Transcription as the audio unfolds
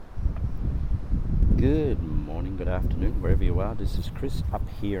Good morning, good afternoon, wherever you are. This is Chris up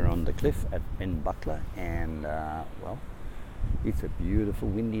here on the cliff at Ben Butler, and it's a beautiful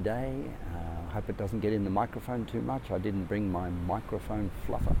windy day. I hope it doesn't get in the microphone too much. I didn't bring my microphone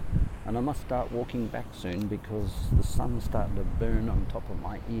fluffer, and I must start walking back soon because the sun's starting to burn on top of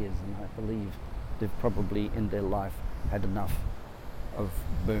my ears, and I believe they've probably in their life had enough of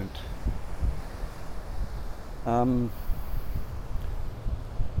burnt.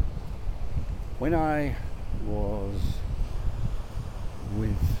 When I was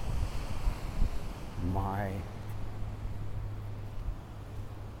with my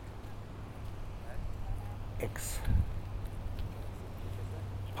ex-partner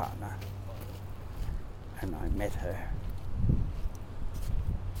and I met her,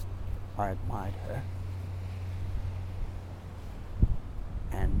 I admired her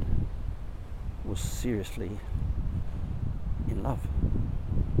and was seriously in love.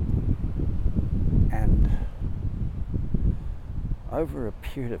 And over a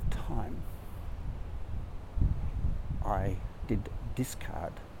period of time, I did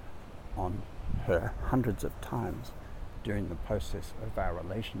discard on her hundreds of times during the process of our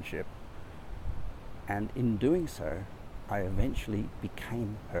relationship. And in doing so, I eventually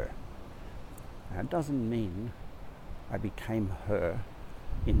became her. Now, it doesn't mean I became her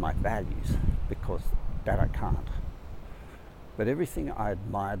in my values, because that I can't. But everything I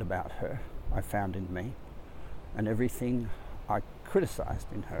admired about her, I found in me, and everything I criticized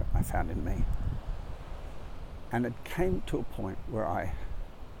in her, I found in me. And it came to a point where I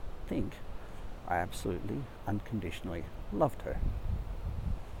think I absolutely, unconditionally loved her.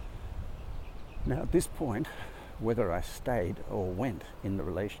 Now, at this point, whether I stayed or went in the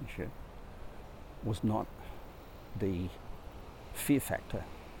relationship was not the fear factor,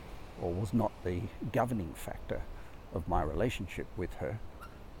 or was not the governing factor of my relationship with her.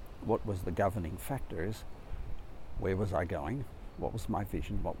 What was the governing factor is, where was I going? What was my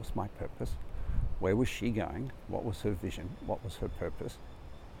vision? What was my purpose? Where was she going? What was her vision? What was her purpose?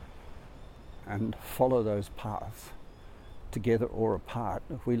 And follow those paths, together or apart,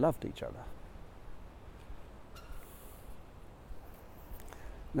 if we loved each other.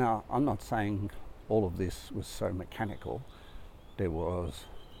 Now, I'm not saying all of this was so mechanical. There was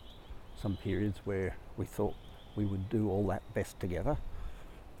some periods where we thought we would do all that best together.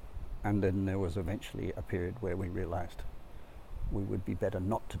 And then there was eventually a period where we realized we would be better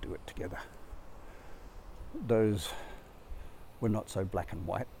not to do it together. Those were not so black and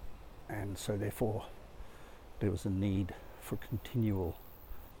white, and so therefore there was a need for continual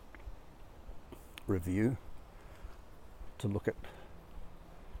review to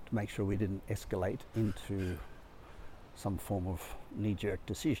make sure we didn't escalate into some form of knee-jerk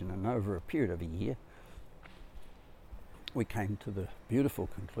decision. And over a period of a year, we came to the beautiful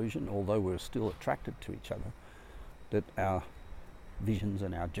conclusion, although we were still attracted to each other, that our visions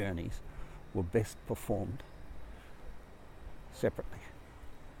and our journeys were best performed separately.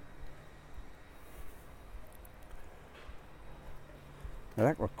 Now,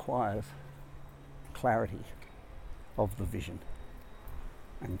 that requires clarity of the vision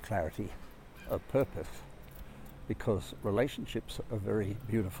and clarity of purpose, because relationships are very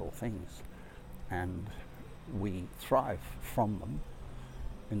beautiful things and we thrive from them.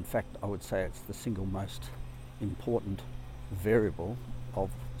 In fact, I would say it's the single most important variable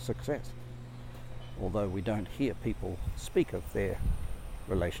of success. Although we don't hear people speak of their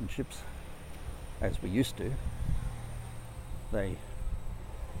relationships as we used to, they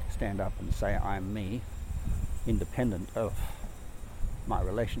stand up and say, I'm me, independent of my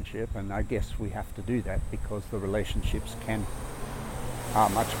relationship. And I guess we have to do that because the relationships are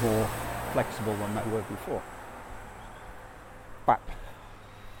much more flexible than they were before. But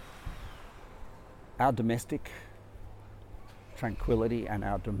our domestic tranquility and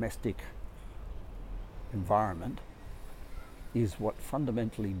our domestic environment is what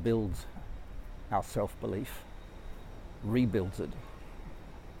fundamentally builds our self-belief, rebuilds it,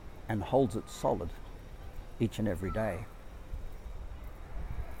 and holds it solid each and every day.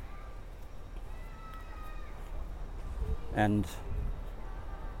 And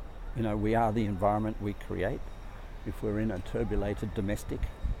we are the environment we create. If we're in a turbulated domestic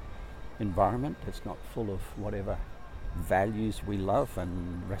environment that's not full of whatever values we love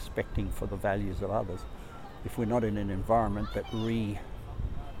and respecting for the values of others, if we're not in an environment that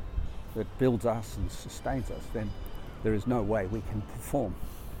builds us and sustains us, then there is no way we can perform.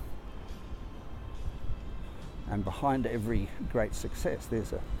 And behind every great success,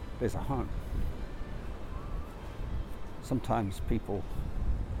 there's a home. Sometimes people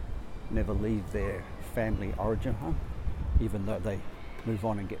never leave their family origin home, even though they move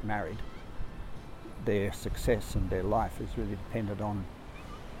on and get married. their success and their life is really dependent on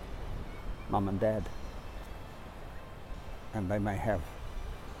mum and dad. And they may have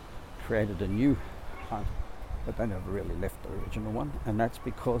created a new home, but they never really left the original one. And that's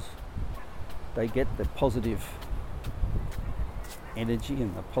because they get the positive energy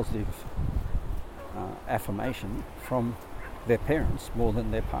and the positive affirmation from their parents more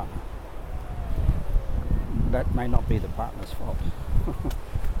than their partner. That may not be the partner's fault.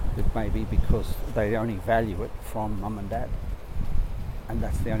 It may be because they only value it from mum and dad, and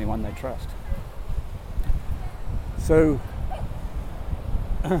that's the only one they trust. So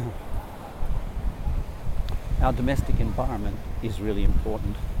our domestic environment is really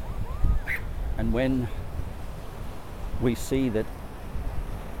important, and when we see that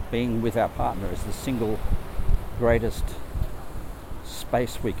being with our partner is the single greatest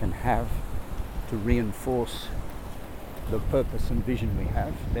space we can have to reinforce the purpose and vision we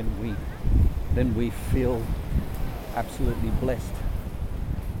have, then we feel absolutely blessed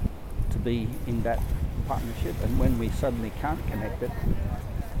to be in that partnership. And when we suddenly can't connect it,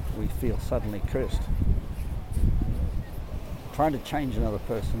 we feel suddenly cursed. Trying to change another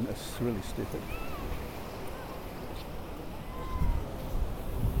person is really stupid.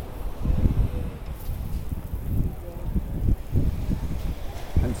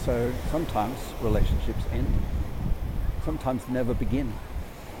 And so sometimes relationships end, sometimes never begin.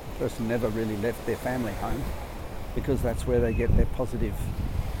 The person never really left their family home because that's where they get their positive,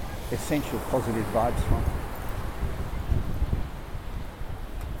 essential positive vibes from.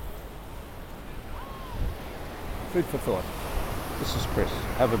 Food for thought. This is Chris.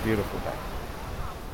 Have a beautiful day.